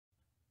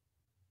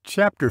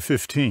Chapter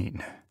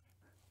 15.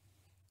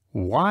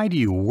 Why do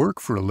you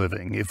work for a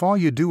living if all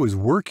you do is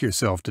work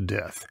yourself to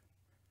death?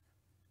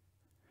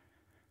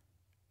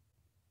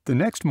 The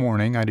next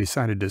morning, I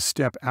decided to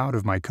step out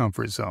of my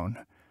comfort zone.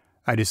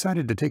 I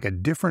decided to take a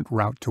different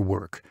route to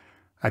work.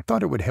 I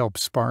thought it would help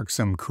spark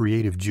some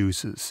creative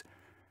juices.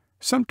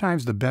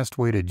 Sometimes the best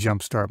way to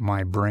jumpstart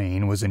my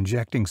brain was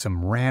injecting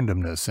some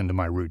randomness into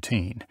my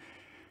routine.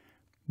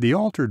 The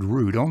altered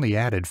route only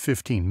added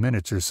 15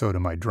 minutes or so to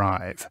my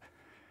drive.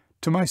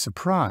 To my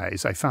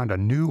surprise, I found a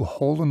new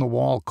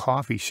hole-in-the-wall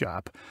coffee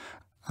shop.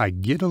 I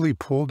giddily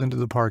pulled into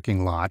the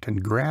parking lot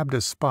and grabbed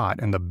a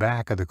spot in the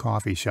back of the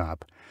coffee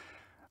shop.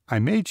 I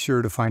made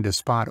sure to find a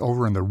spot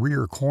over in the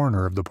rear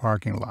corner of the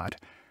parking lot.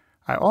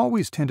 I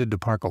always tended to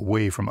park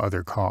away from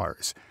other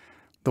cars.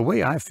 The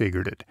way I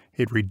figured it,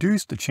 it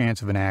reduced the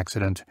chance of an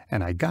accident,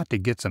 and I got to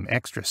get some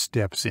extra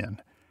steps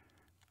in.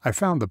 I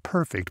found the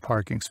perfect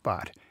parking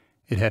spot.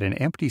 It had an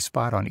empty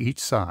spot on each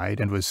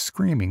side and was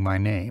screaming my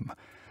name.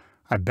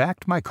 I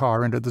backed my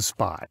car into the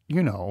spot,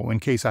 in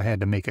case I had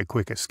to make a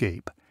quick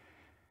escape.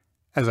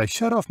 As I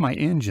shut off my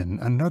engine,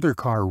 another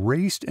car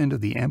raced into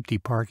the empty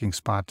parking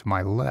spot to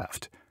my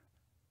left.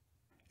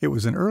 It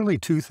was an early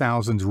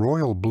 2000s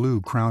royal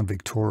blue Crown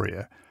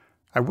Victoria.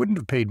 I wouldn't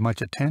have paid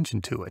much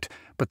attention to it,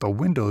 but the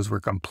windows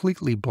were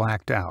completely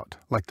blacked out,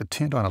 like the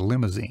tint on a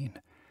limousine.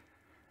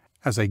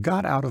 As I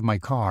got out of my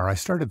car, I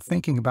started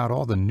thinking about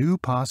all the new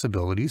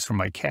possibilities for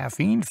my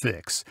caffeine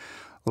fix.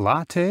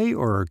 Latte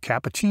or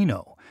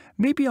cappuccino?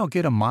 Maybe I'll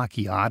get a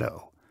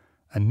macchiato.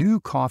 A new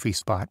coffee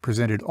spot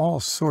presented all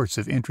sorts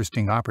of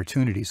interesting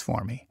opportunities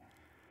for me.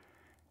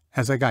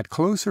 As I got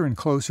closer and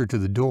closer to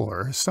the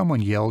door,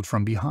 someone yelled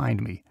from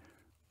behind me,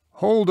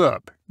 "Hold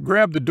up!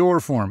 Grab the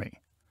door for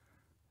me!"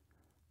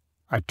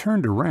 I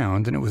turned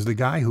around and it was the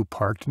guy who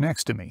parked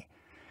next to me.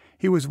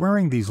 He was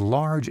wearing these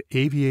large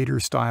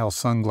aviator-style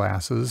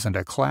sunglasses and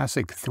a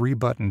classic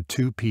 3-button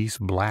 2-piece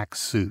black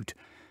suit.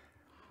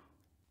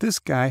 This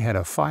guy had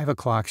a 5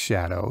 o'clock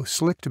shadow,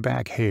 slicked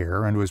back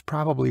hair, and was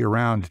probably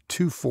around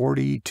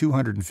 240,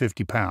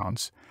 250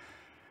 pounds.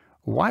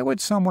 Why would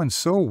someone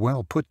so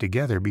well put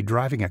together be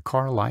driving a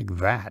car like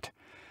that?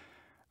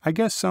 I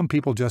guess some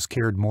people just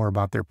cared more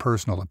about their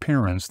personal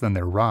appearance than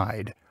their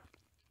ride.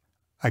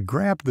 I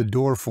grabbed the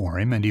door for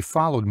him and he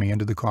followed me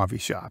into the coffee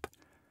shop.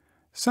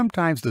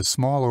 Sometimes the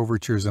small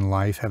overtures in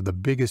life have the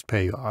biggest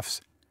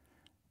payoffs.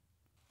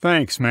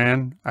 "Thanks,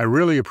 man. I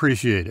really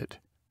appreciate it."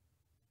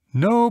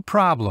 "No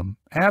problem.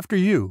 After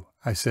you,"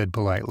 I said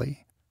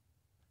politely.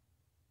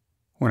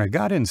 When I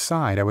got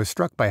inside, I was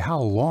struck by how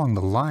long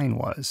the line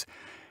was.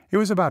 It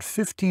was about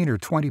 15 or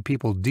 20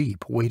 people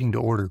deep waiting to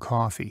order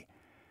coffee.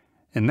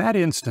 In that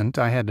instant,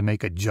 I had to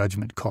make a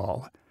judgment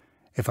call.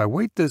 If I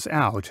wait this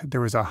out,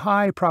 there is a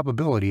high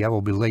probability I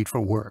will be late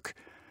for work.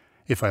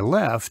 If I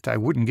left, I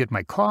wouldn't get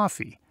my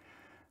coffee.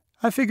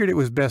 I figured it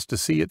was best to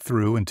see it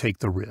through and take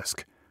the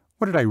risk.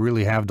 What did I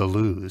really have to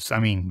lose?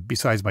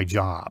 Besides my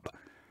job.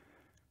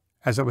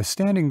 As I was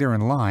standing there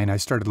in line, I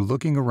started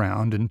looking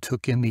around and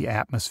took in the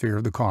atmosphere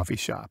of the coffee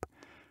shop.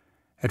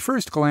 At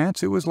first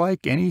glance, it was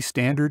like any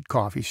standard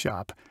coffee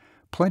shop.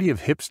 Plenty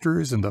of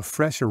hipsters and the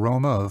fresh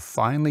aroma of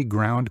finely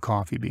ground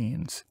coffee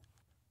beans.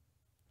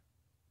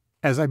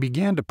 As I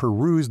began to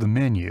peruse the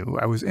menu,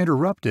 I was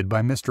interrupted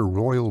by Mr.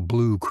 Royal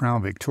Blue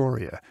Crown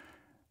Victoria.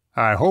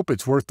 "I hope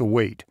it's worth the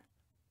wait."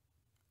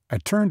 I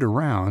turned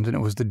around and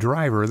it was the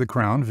driver of the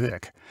Crown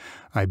Vic.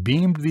 I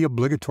beamed the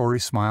obligatory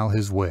smile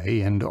his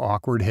way and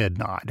awkward head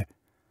nod.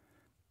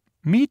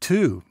 "Me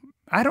too.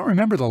 I don't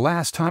remember the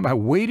last time I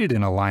waited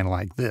in a line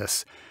like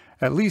this,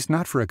 at least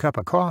not for a cup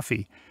of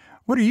coffee.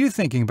 What are you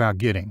thinking about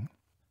getting?"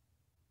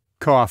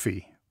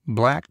 "Coffee.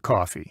 Black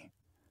coffee."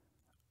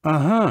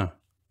 "Uh-huh.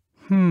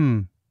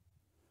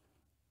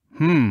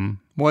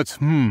 What's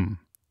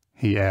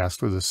he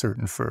asked with a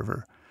certain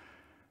fervor.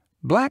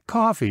 "Black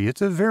coffee,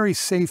 it's a very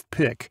safe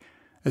pick.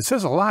 It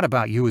says a lot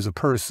about you as a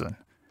person."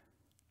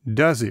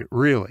 "Does it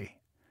really?"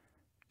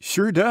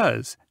 "Sure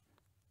does."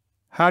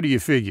 "How do you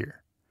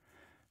figure?"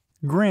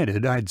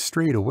 Granted, I'd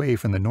strayed away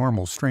from the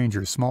normal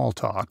stranger small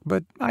talk,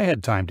 but I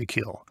had time to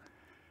kill.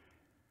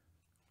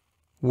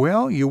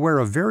 "Well, you wear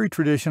a very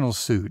traditional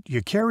suit.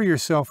 You carry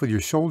yourself with your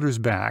shoulders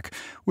back,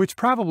 which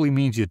probably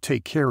means you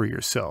take care of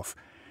yourself.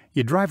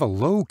 You drive a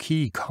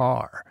low-key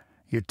car.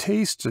 Your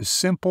tastes are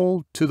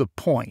simple, to the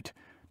point.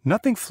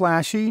 Nothing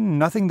flashy,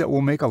 nothing that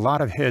will make a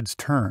lot of heads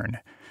turn.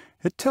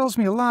 It tells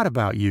me a lot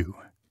about you."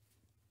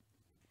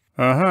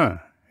 "Uh-huh.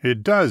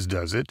 It does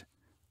it?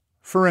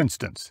 For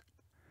instance?"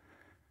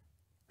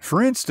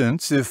 "For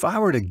instance, if I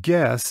were to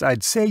guess,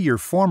 I'd say you're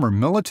former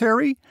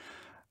military.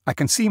 I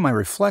can see my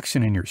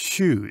reflection in your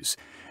shoes.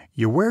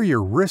 You wear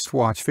your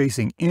wristwatch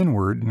facing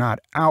inward, not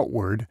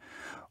outward.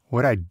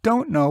 What I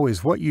don't know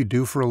is what you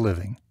do for a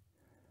living."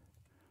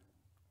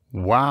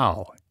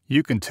 "Wow,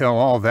 you can tell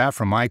all that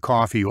from my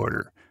coffee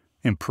order.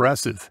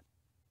 Impressive."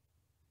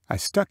 I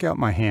stuck out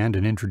my hand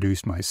and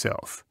introduced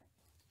myself.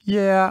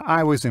 Yeah,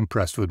 I was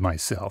impressed with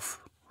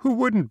myself. Who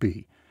wouldn't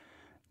be?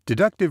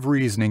 Deductive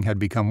reasoning had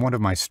become one of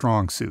my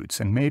strong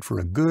suits and made for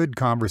a good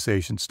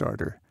conversation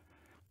starter.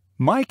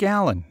 Mike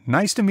Allen,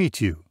 nice to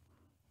meet you.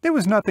 There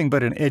was nothing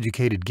but an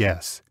educated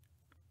guess.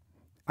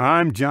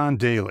 I'm John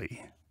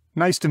Daly.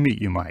 Nice to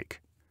meet you,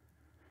 Mike.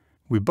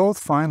 We both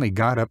finally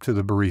got up to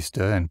the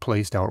barista and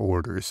placed our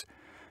orders.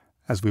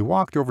 As we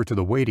walked over to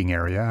the waiting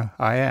area,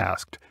 I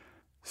asked,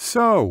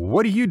 "So,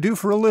 what do you do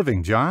for a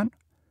living, John?"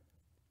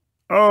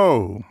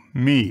 "Oh,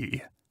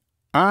 me.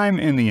 I'm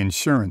in the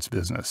insurance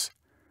business."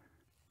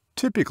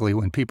 Typically,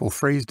 when people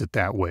phrased it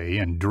that way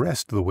and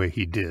dressed the way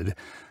he did,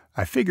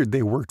 I figured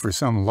they worked for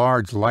some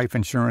large life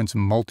insurance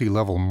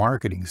multi-level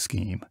marketing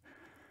scheme.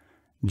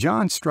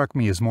 John struck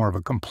me as more of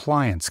a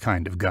compliance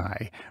kind of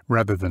guy,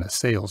 rather than a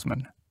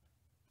salesman.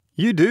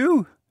 "You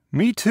do?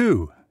 Me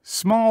too.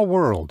 Small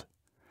world."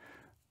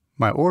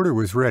 My order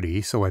was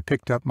ready, so I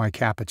picked up my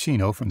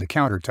cappuccino from the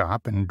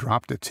countertop and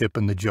dropped a tip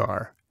in the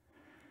jar.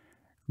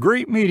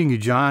 "Great meeting you,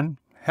 John.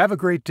 Have a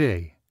great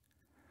day."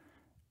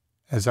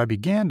 As I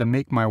began to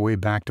make my way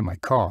back to my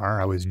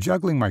car, I was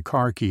juggling my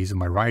car keys in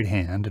my right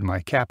hand and my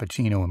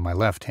cappuccino in my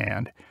left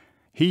hand.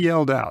 He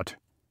yelled out,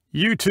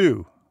 "You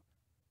too.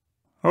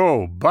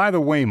 Oh, by the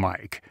way,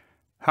 Mike,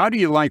 how do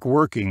you like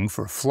working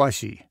for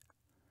Flushy?"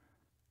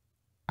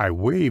 I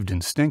waved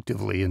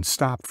instinctively and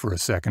stopped for a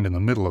second in the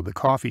middle of the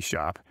coffee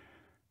shop.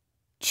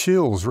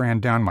 Chills ran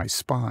down my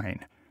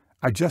spine.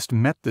 I just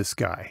met this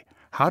guy.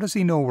 How does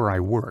he know where I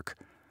work?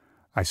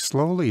 I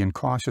slowly and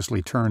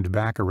cautiously turned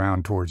back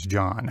around towards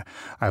John.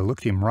 I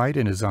looked him right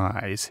in his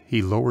eyes.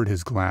 He lowered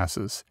his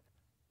glasses.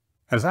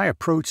 As I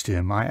approached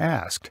him, I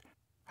asked,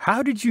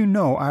 "How did you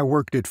know I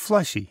worked at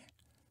Flushy?"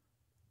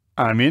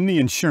 "I'm in the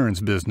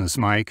insurance business,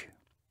 Mike."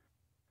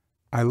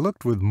 I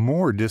looked with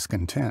more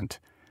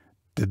discontent.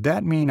 Did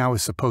that mean I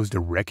was supposed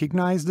to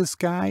recognize this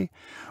guy?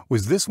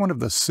 Was this one of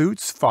the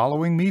suits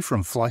following me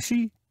from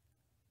Flushy?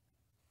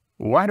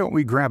 "Why don't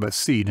we grab a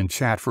seat and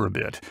chat for a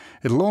bit?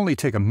 It'll only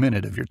take a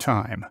minute of your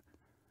time."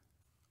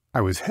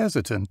 I was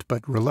hesitant,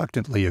 but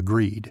reluctantly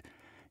agreed.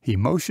 He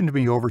motioned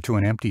me over to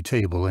an empty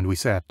table and we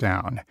sat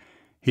down.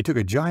 He took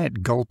a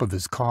giant gulp of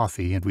his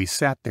coffee and we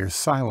sat there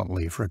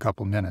silently for a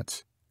couple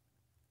minutes.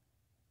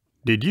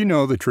 "Did you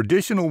know the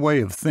traditional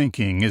way of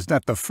thinking is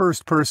that the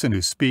first person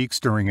who speaks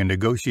during a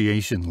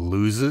negotiation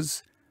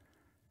loses?"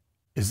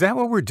 "Is that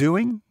what we're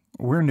doing?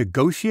 We're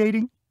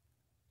negotiating?"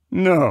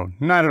 "No,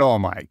 not at all,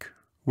 Mike.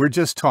 We're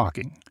just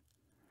talking."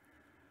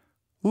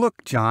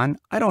 "Look, John,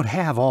 I don't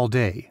have all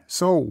day,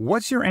 so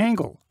what's your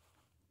angle?"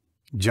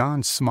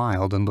 John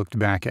smiled and looked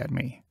back at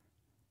me.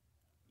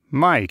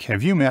 "Mike,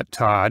 have you met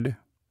Todd?"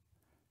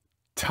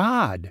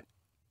 "Todd?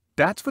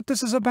 That's what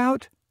this is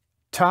about?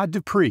 Todd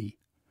Dupree?"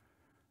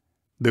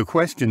 "The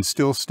question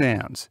still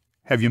stands.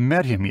 Have you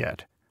met him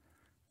yet?"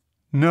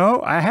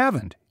 "No, I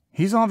haven't.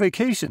 He's on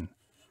vacation."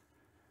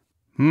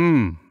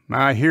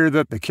 I hear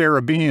that the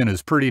Caribbean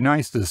is pretty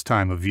nice this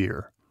time of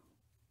year."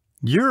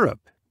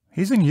 "Europe?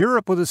 He's in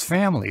Europe with his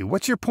family.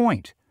 What's your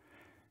point?"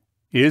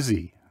 "Is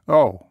he?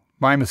 Oh,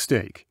 my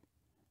mistake."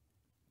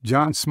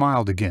 John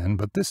smiled again,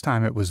 but this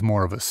time it was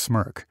more of a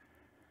smirk.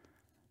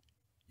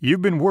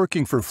 "You've been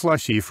working for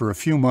Flushy for a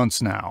few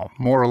months now,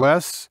 more or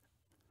less?"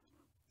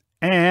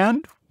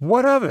 "And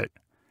what of it?"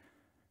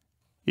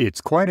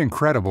 "It's quite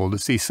incredible to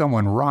see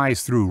someone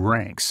rise through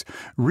ranks,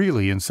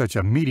 really in such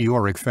a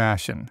meteoric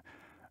fashion.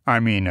 I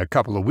mean, a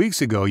couple of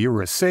weeks ago you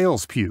were a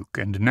sales puke,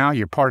 and now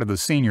you're part of the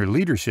senior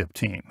leadership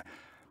team.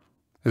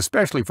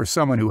 Especially for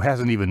someone who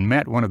hasn't even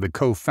met one of the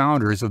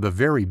co-founders of the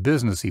very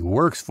business he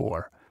works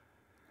for."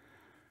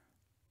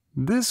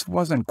 This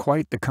wasn't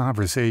quite the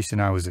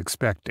conversation I was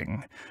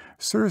expecting.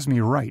 Serves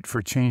me right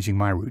for changing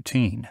my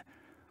routine.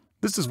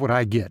 This is what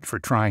I get for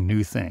trying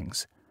new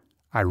things.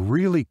 I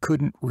really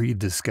couldn't read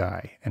this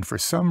guy, and for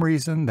some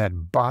reason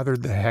that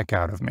bothered the heck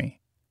out of me.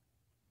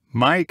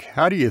 "Mike,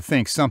 how do you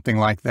think something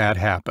like that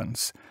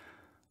happens?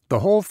 The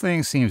whole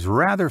thing seems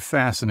rather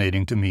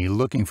fascinating to me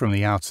looking from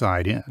the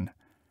outside in."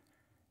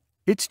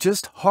 "It's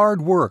just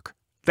hard work.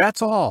 That's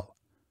all."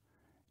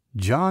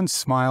 John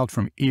smiled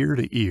from ear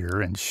to ear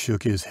and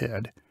shook his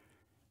head.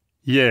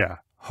 "Yeah,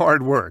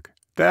 hard work.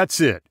 That's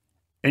it.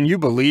 And you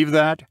believe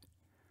that?"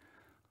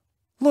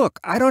 "Look,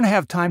 I don't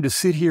have time to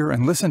sit here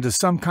and listen to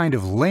some kind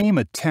of lame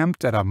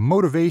attempt at a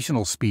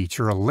motivational speech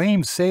or a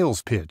lame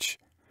sales pitch.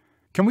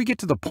 Can we get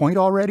to the point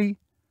already?"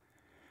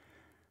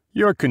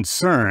 "Your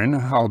concern,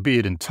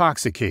 albeit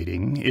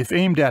intoxicating, if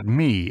aimed at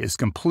me, is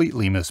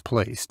completely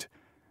misplaced.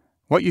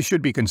 What you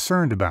should be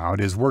concerned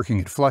about is working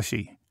at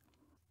Flushy."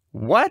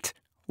 "What?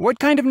 What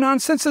kind of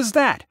nonsense is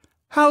that?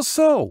 How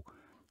so?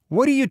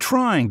 What are you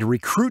trying, to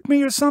recruit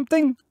me or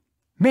something?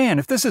 Man,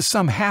 if this is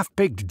some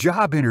half-baked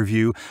job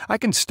interview, I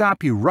can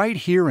stop you right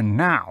here and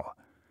now."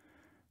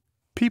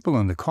 People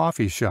in the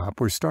coffee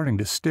shop were starting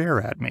to stare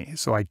at me,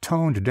 so I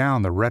toned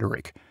down the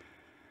rhetoric.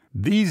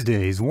 These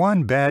days,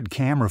 one bad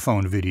camera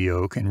phone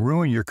video can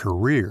ruin your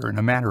career in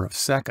a matter of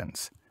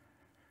seconds.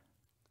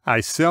 "I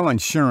sell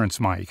insurance,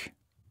 Mike.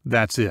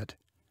 That's it."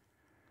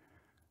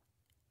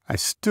 I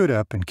stood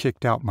up and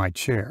kicked out my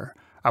chair.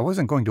 I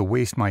wasn't going to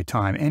waste my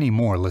time any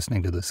more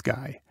listening to this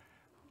guy.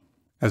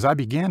 As I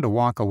began to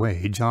walk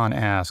away, John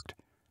asked,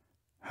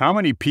 How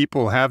many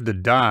people have to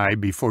die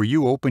before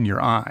you open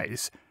your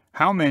eyes?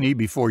 How many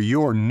before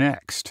you're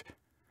next?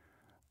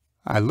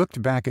 I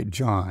looked back at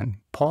John,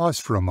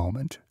 paused for a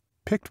moment,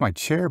 picked my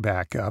chair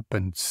back up,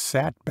 and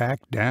sat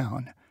back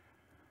down.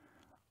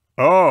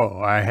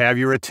 Oh, I have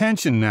your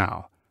attention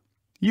now.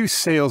 You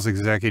sales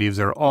executives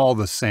are all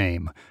the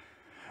same.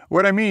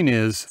 What I mean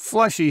is,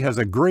 Flushy has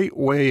a great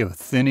way of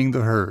thinning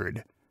the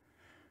herd.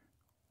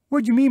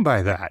 What do you mean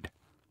by that?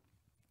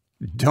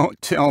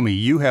 Don't tell me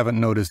you haven't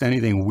noticed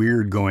anything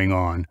weird going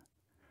on.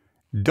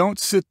 Don't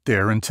sit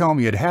there and tell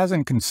me it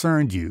hasn't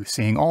concerned you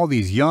seeing all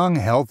these young,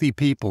 healthy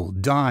people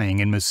dying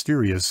in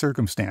mysterious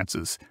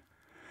circumstances.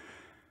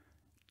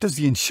 Does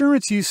the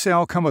insurance you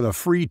sell come with a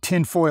free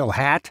tinfoil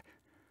hat?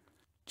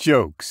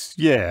 Jokes.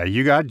 Yeah,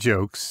 you got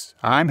jokes.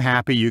 I'm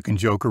happy you can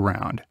joke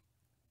around.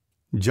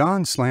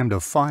 John slammed a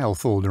file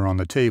folder on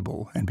the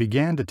table and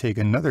began to take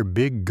another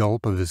big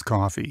gulp of his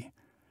coffee.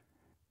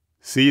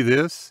 See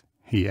this?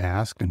 He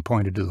asked and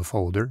pointed to the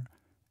folder.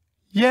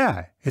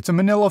 Yeah, it's a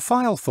manila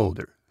file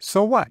folder.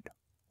 So what?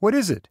 What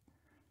is it?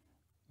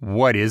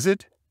 What is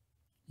it?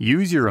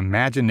 Use your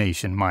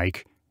imagination,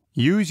 Mike.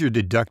 Use your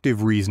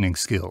deductive reasoning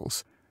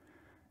skills.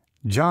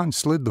 John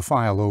slid the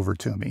file over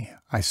to me.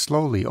 I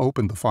slowly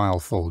opened the file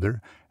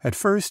folder. At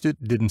first,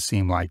 it didn't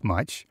seem like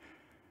much.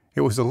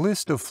 It was a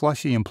list of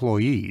Flushy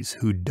employees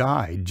who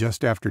died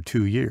just after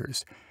 2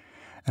 years,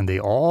 and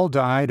they all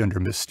died under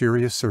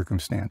mysterious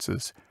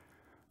circumstances.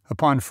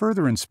 Upon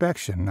further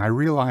inspection, I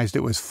realized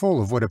it was full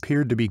of what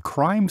appeared to be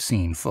crime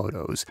scene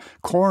photos,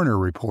 coroner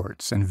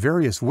reports, and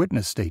various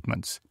witness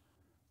statements.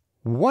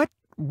 What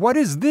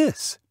is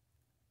this?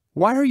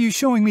 Why are you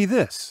showing me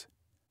this?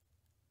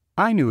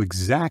 I knew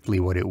exactly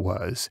what it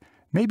was.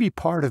 Maybe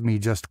part of me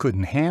just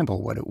couldn't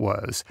handle what it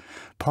was.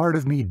 Part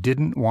of me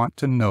didn't want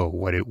to know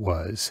what it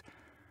was.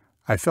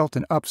 I felt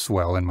an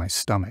upswell in my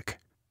stomach.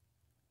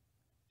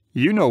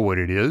 You know what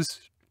it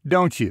is,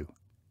 don't you?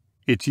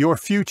 It's your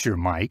future,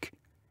 Mike.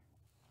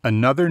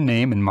 Another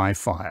name in my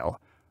file.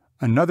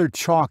 Another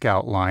chalk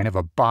outline of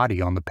a body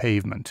on the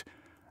pavement.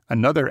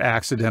 Another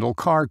accidental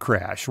car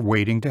crash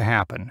waiting to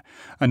happen.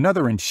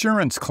 Another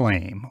insurance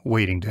claim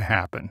waiting to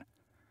happen.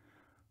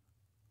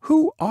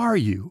 Who are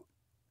you?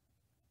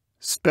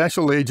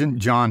 Special Agent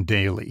John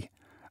Daly.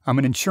 I'm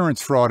an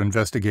insurance fraud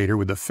investigator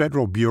with the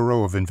Federal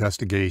Bureau of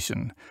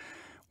Investigation.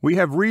 We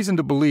have reason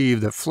to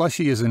believe that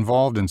Flushy is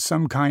involved in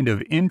some kind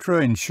of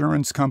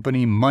intra-insurance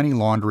company money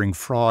laundering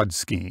fraud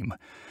scheme.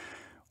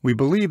 We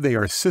believe they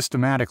are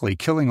systematically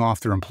killing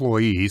off their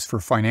employees for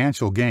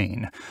financial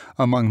gain,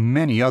 among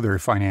many other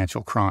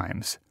financial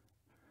crimes.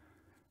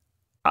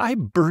 I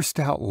burst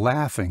out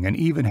laughing and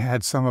even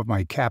had some of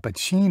my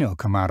cappuccino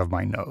come out of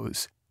my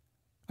nose.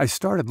 I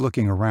started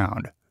looking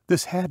around.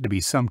 This had to be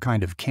some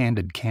kind of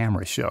candid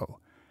camera show.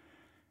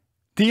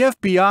 The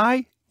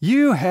FBI?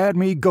 You had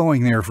me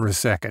going there for a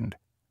second.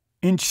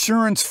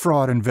 Insurance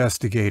fraud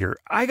investigator.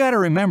 I gotta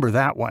remember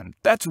that one.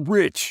 That's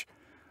rich.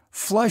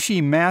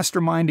 Flushy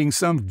masterminding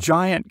some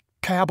giant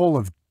cabal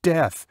of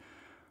death.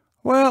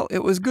 Well,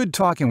 it was good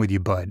talking with you,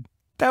 bud.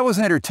 That was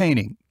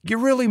entertaining. You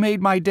really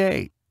made my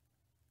day.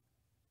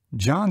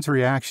 John's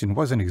reaction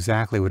wasn't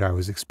exactly what I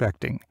was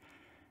expecting.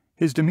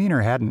 His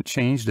demeanor hadn't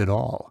changed at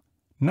all.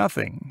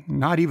 Nothing,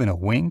 not even a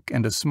wink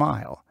and a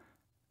smile.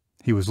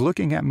 He was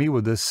looking at me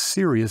with a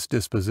serious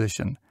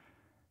disposition.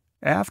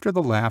 After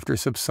the laughter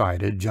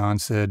subsided, John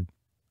said,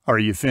 "Are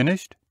you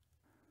finished?"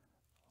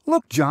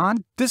 "Look,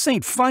 John, this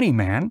ain't funny,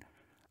 man.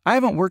 I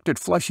haven't worked at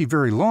Flushy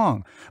very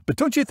long, but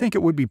don't you think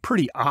it would be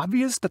pretty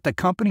obvious that the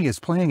company is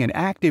playing an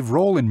active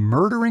role in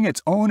murdering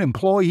its own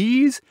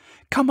employees?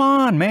 Come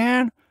on,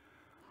 man."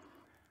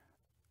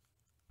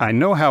 I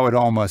know how it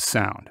all must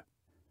sound.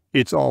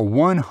 It's all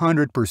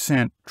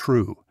 100%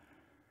 true.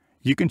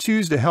 You can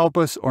choose to help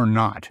us or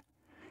not.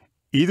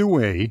 Either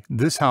way,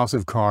 this house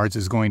of cards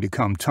is going to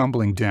come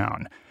tumbling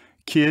down.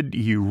 Kid,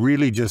 you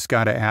really just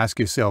got to ask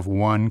yourself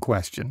one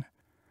question.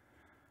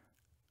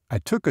 I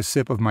took a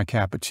sip of my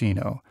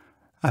cappuccino.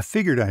 I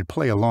figured I'd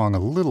play along a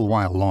little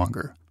while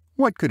longer.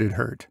 What could it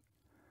hurt?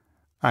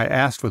 I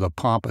asked with a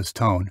pompous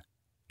tone,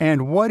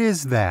 "And what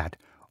is that?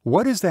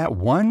 What is that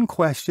one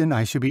question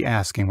I should be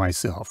asking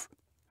myself?"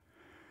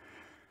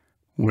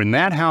 When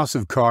that house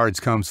of cards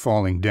comes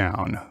falling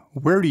down,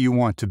 where do you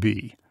want to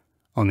be?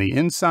 On the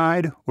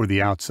inside or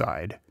the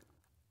outside?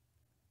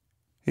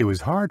 It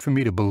was hard for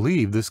me to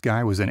believe this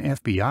guy was an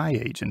FBI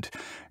agent.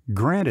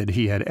 Granted,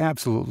 he had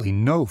absolutely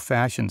no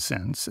fashion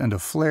sense and a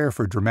flair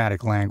for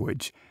dramatic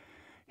language.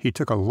 He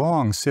took a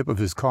long sip of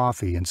his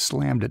coffee and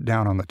slammed it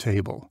down on the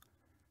table.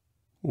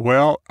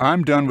 "Well,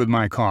 I'm done with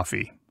my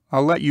coffee.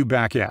 I'll let you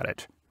back at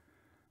it."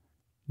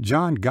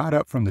 John got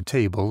up from the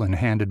table and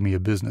handed me a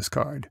business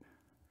card.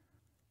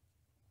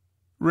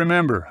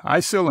 "Remember, I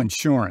sell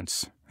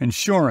insurance.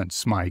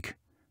 Insurance, Mike.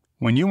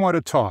 When you want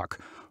to talk,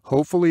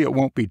 hopefully it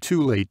won't be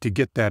too late to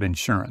get that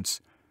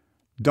insurance.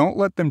 Don't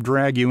let them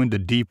drag you into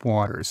deep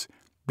waters.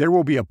 There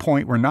will be a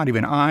point where not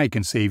even I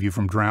can save you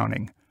from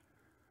drowning."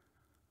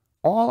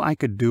 All I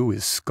could do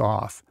is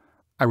scoff.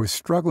 I was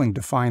struggling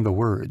to find the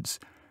words.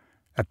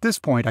 At this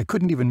point, I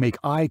couldn't even make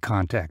eye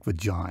contact with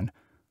John.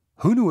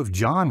 Who knew if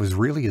John was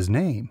really his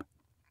name?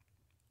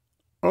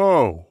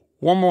 Oh,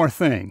 one more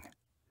thing.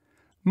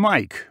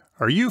 Mike,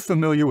 are you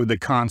familiar with the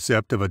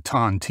concept of a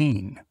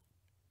tontine?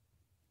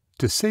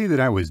 To say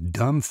that I was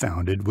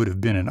dumbfounded would have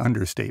been an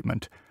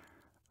understatement.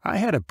 I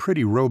had a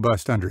pretty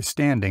robust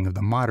understanding of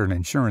the modern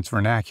insurance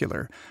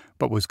vernacular,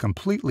 but was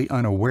completely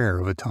unaware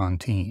of a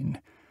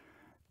tontine.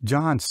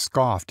 John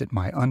scoffed at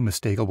my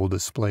unmistakable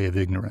display of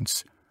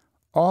ignorance.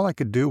 All I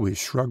could do was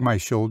shrug my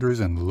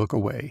shoulders and look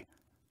away.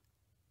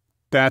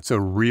 That's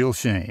a real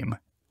shame.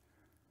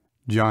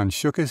 John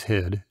shook his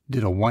head,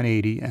 did a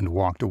 180, and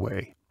walked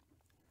away.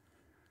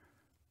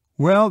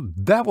 Well,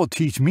 that will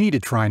teach me to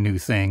try new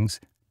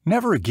things.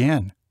 Never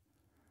again.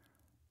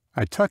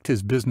 I tucked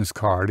his business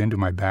card into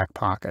my back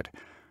pocket.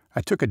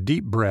 I took a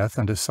deep breath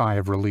and a sigh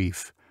of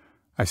relief.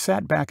 I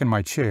sat back in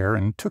my chair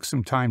and took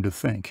some time to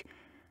think.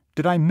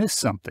 Did I miss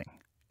something?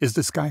 Is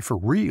this guy for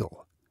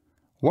real?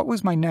 What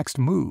was my next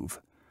move?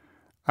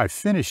 I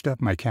finished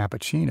up my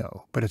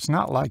cappuccino, but it's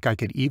not like I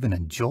could even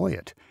enjoy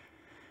it.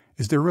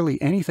 Is there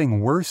really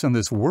anything worse in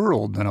this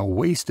world than a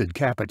wasted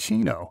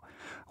cappuccino?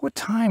 What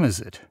time is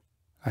it?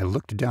 I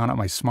looked down at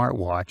my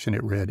smartwatch and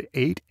it read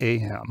 8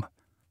 a.m.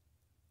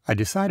 I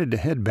decided to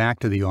head back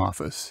to the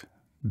office.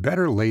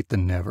 Better late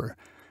than never.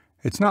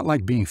 It's not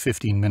like being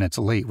 15 minutes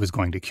late was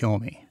going to kill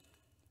me.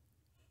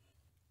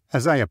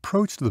 As I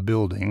approached the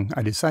building,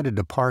 I decided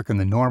to park in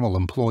the normal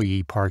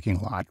employee parking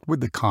lot with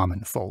the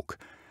common folk.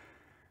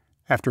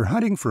 After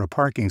hunting for a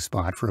parking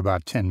spot for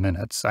about 10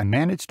 minutes, I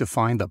managed to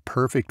find the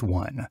perfect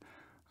one.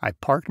 I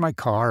parked my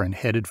car and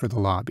headed for the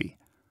lobby.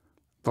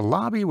 The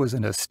lobby was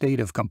in a state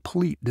of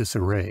complete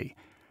disarray.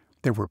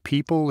 There were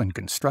people and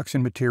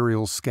construction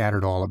materials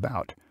scattered all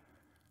about.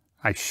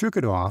 I shook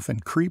it off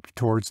and creeped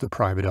towards the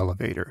private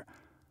elevator.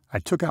 I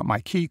took out my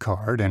key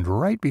card, and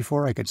right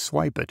before I could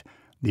swipe it,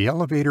 the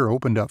elevator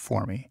opened up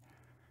for me.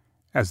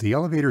 As the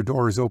elevator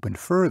doors opened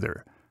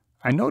further,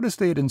 I noticed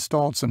they had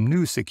installed some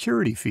new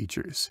security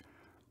features.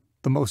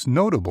 The most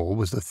notable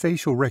was the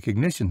facial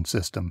recognition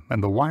system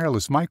and the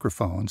wireless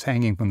microphones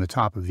hanging from the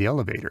top of the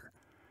elevator.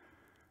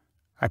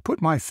 I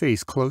put my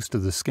face close to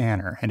the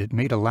scanner, and it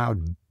made a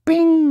loud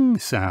bing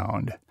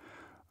sound.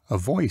 A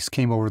voice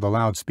came over the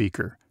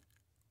loudspeaker.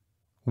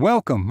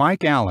 "Welcome,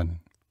 Mike Allen."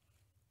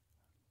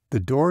 The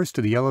doors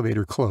to the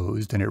elevator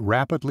closed, and it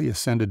rapidly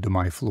ascended to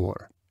my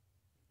floor.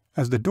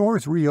 As the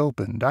doors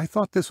reopened, I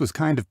thought this was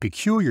kind of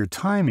peculiar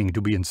timing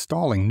to be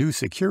installing new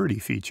security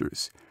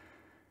features.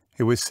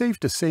 It was safe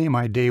to say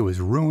my day was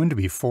ruined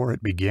before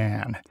it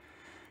began.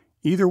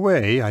 Either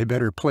way, I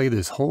better play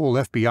this whole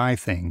FBI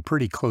thing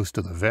pretty close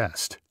to the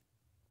vest.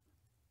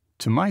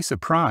 To my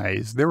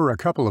surprise, there were a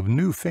couple of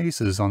new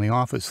faces on the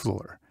office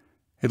floor.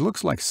 It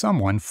looks like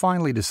someone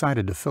finally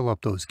decided to fill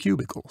up those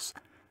cubicles.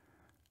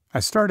 I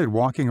started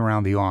walking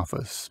around the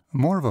office,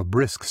 more of a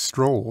brisk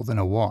stroll than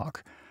a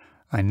walk.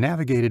 I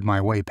navigated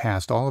my way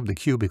past all of the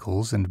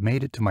cubicles and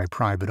made it to my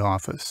private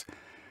office.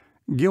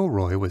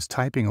 Gilroy was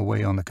typing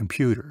away on the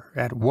computer,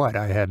 at what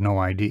I had no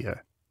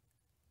idea.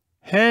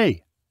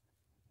 "Hey!"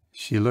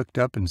 She looked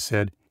up and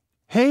said,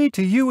 "Hey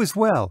to you as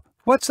well.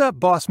 What's up,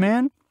 boss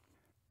man?"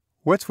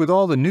 "What's with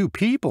all the new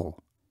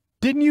people?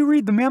 Didn't you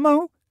read the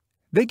memo?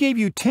 They gave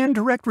you 10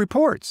 direct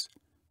reports."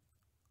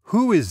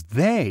 "Who is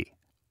they?"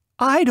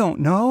 "I don't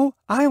know.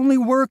 I only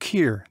work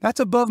here. That's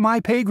above my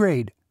pay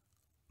grade."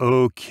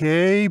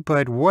 "Okay,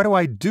 but what do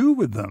I do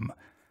with them?"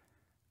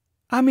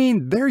 "I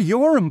mean, they're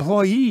your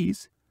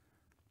employees."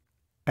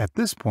 At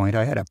this point,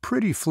 I had a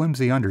pretty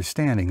flimsy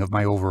understanding of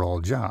my overall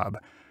job.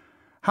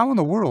 How in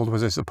the world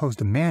was I supposed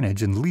to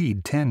manage and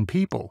lead 10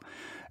 people,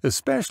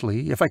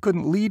 especially if I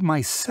couldn't lead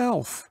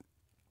myself?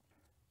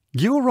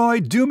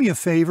 "Gilroy, do me a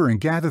favor and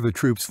gather the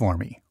troops for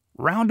me.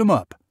 Round 'em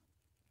up."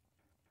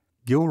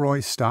 Gilroy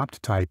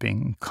stopped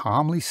typing,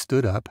 calmly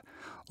stood up,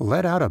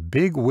 let out a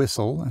big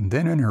whistle, and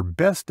then in her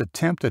best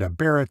attempt at a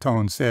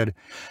baritone said,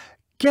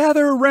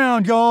 "Gather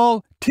around,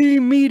 y'all!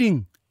 Team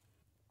meeting!"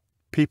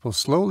 People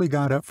slowly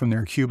got up from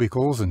their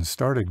cubicles and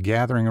started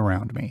gathering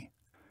around me.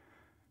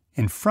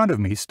 In front of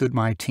me stood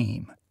my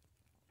team.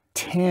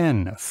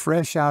 10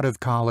 fresh out of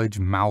college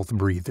mouth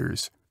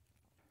breathers.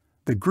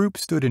 The group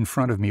stood in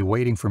front of me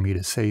waiting for me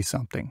to say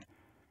something.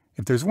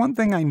 If there's one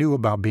thing I knew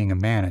about being a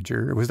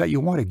manager, it was that you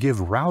want to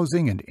give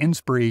rousing and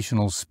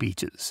inspirational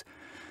speeches.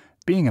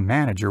 Being a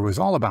manager was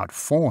all about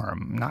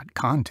form, not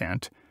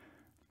content.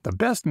 The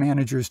best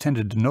managers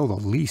tended to know the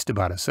least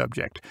about a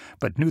subject,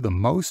 but knew the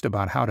most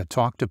about how to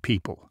talk to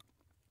people.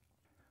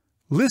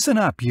 "Listen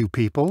up, you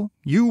people.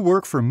 You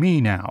work for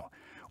me now.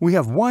 We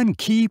have one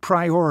key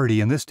priority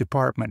in this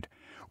department.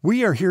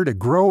 We are here to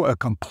grow a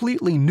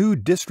completely new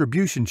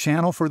distribution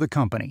channel for the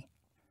company."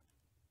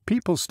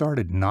 People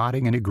started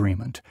nodding in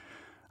agreement.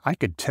 I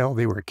could tell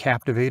they were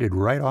captivated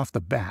right off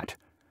the bat.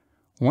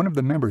 One of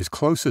the members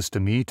closest to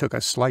me took a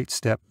slight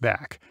step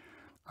back.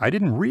 I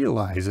didn't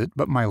realize it,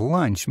 but my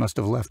lunch must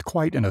have left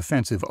quite an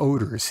offensive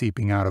odor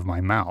seeping out of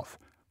my mouth.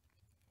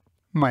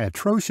 My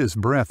atrocious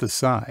breath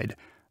aside,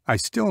 I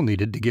still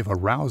needed to give a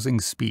rousing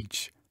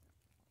speech.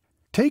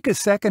 Take a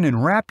second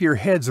and wrap your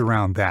heads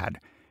around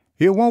that.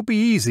 It won't be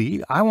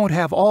easy, I won't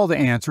have all the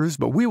answers,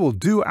 but we will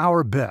do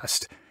our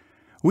best.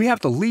 We have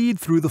to lead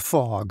through the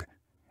fog.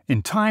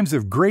 In times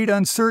of great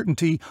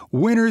uncertainty,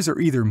 winners are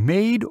either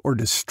made or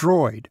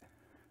destroyed.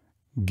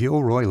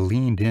 Gilroy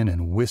leaned in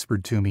and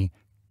whispered to me,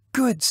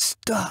 "Good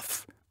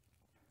stuff."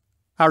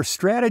 "Our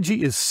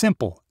strategy is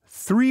simple.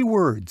 3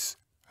 words,"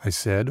 I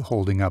said,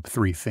 holding up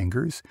 3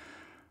 fingers.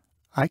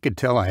 I could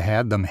tell I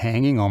had them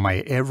hanging on my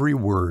every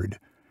word.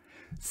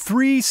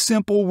 3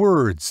 simple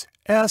words.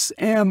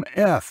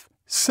 SMF.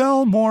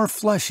 Sell more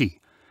Flushy.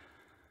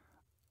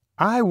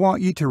 I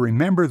want you to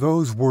remember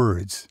those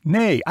words.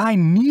 Nay, I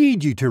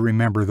need you to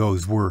remember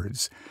those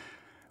words.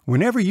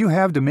 Whenever you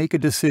have to make a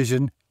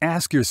decision,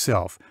 ask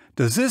yourself,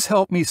 does this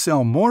help me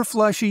sell more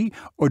Flushy,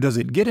 or does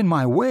it get in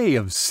my way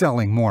of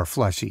selling more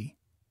Flushy?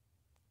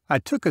 I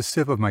took a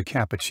sip of my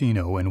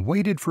cappuccino and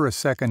waited for a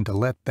second to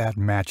let that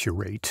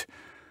maturate.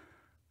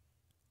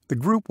 The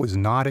group was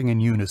nodding in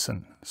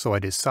unison, so I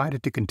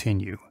decided to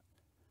continue.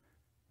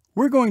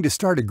 We're going to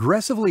start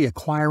aggressively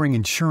acquiring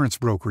insurance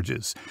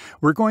brokerages.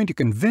 We're going to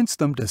convince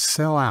them to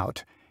sell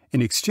out.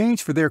 In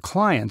exchange for their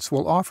clients,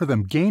 we'll offer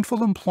them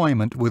gainful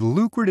employment with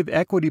lucrative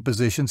equity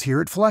positions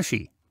here at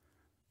Flushy.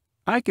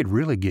 I could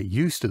really get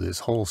used to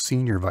this whole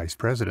senior vice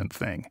president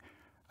thing.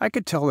 I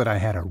could tell that I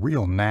had a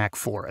real knack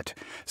for it.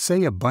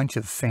 Say a bunch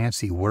of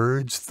fancy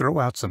words, throw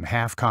out some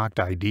half-cocked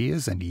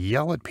ideas, and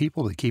yell at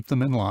people to keep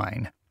them in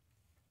line.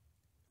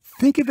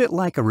 Think of it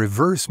like a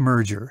reverse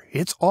merger.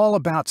 It's all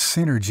about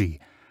synergy.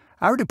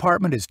 Our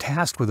department is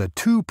tasked with a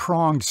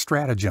 2-pronged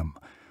stratagem.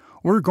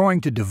 We're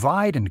going to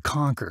divide and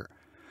conquer.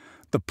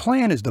 The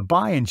plan is to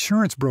buy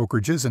insurance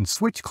brokerages and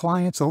switch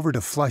clients over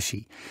to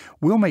Flushy.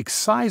 We'll make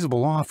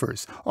sizable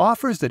offers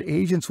that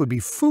agents would be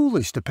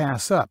foolish to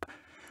pass up.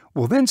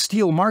 We'll then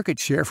steal market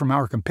share from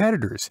our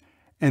competitors.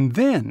 And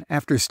then,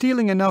 after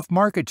stealing enough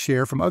market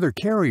share from other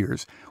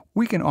carriers,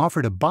 we can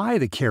offer to buy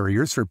the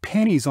carriers for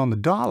pennies on the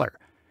dollar.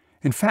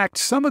 In fact,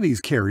 some of these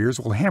carriers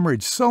will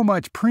hemorrhage so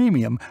much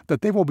premium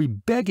that they will be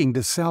begging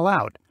to sell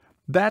out.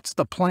 That's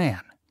the plan.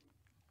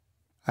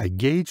 I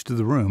gauged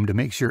the room to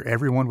make sure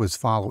everyone was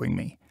following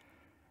me.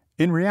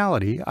 In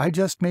reality, I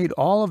just made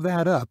all of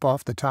that up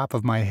off the top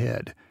of my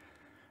head.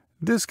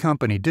 This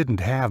company didn't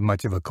have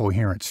much of a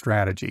coherent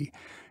strategy.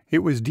 It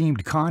was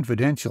deemed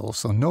confidential,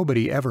 so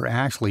nobody ever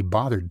actually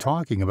bothered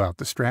talking about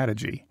the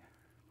strategy.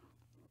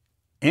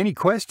 Any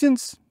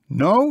questions?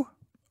 No?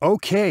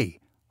 Okay.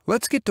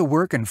 Let's get to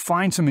work and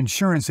find some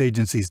insurance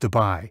agencies to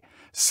buy.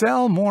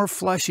 Sell more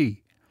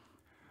Flushy.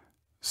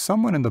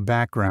 Someone in the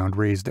background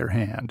raised their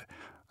hand.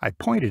 I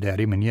pointed at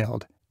him and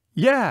yelled,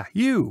 "Yeah,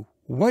 you!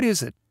 What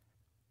is it?"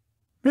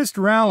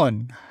 "Mr.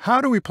 Allen, how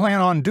do we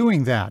plan on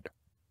doing that?"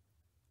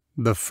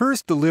 "The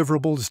first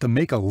deliverable is to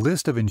make a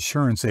list of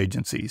insurance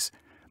agencies.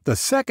 The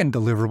second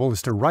deliverable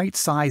is to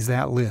right-size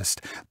that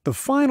list. The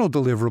final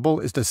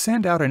deliverable is to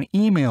send out an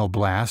email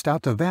blast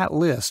out to that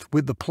list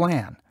with the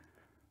plan."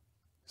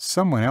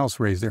 Someone else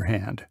raised their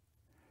hand.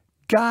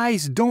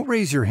 "Guys, don't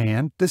raise your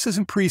hand. This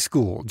isn't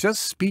preschool.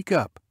 Just speak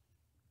up."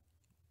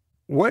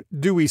 "What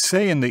do we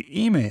say in the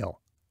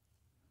email?"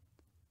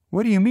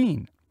 "What do you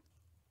mean?"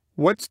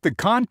 "What's the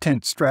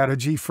content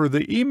strategy for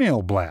the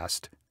email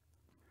blast?"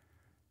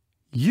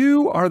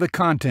 "You are the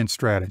content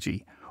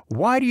strategy.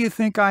 Why do you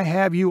think I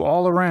have you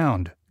all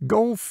around?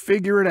 Go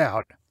figure it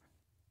out."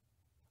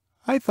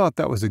 I thought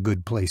that was a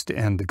good place to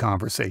end the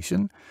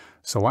conversation,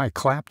 so I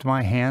clapped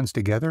my hands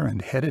together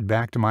and headed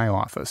back to my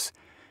office.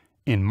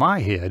 In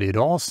my head, it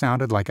all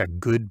sounded like a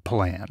good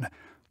plan.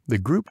 The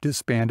group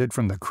disbanded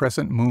from the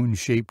crescent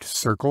moon-shaped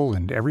circle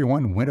and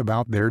everyone went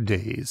about their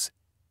days.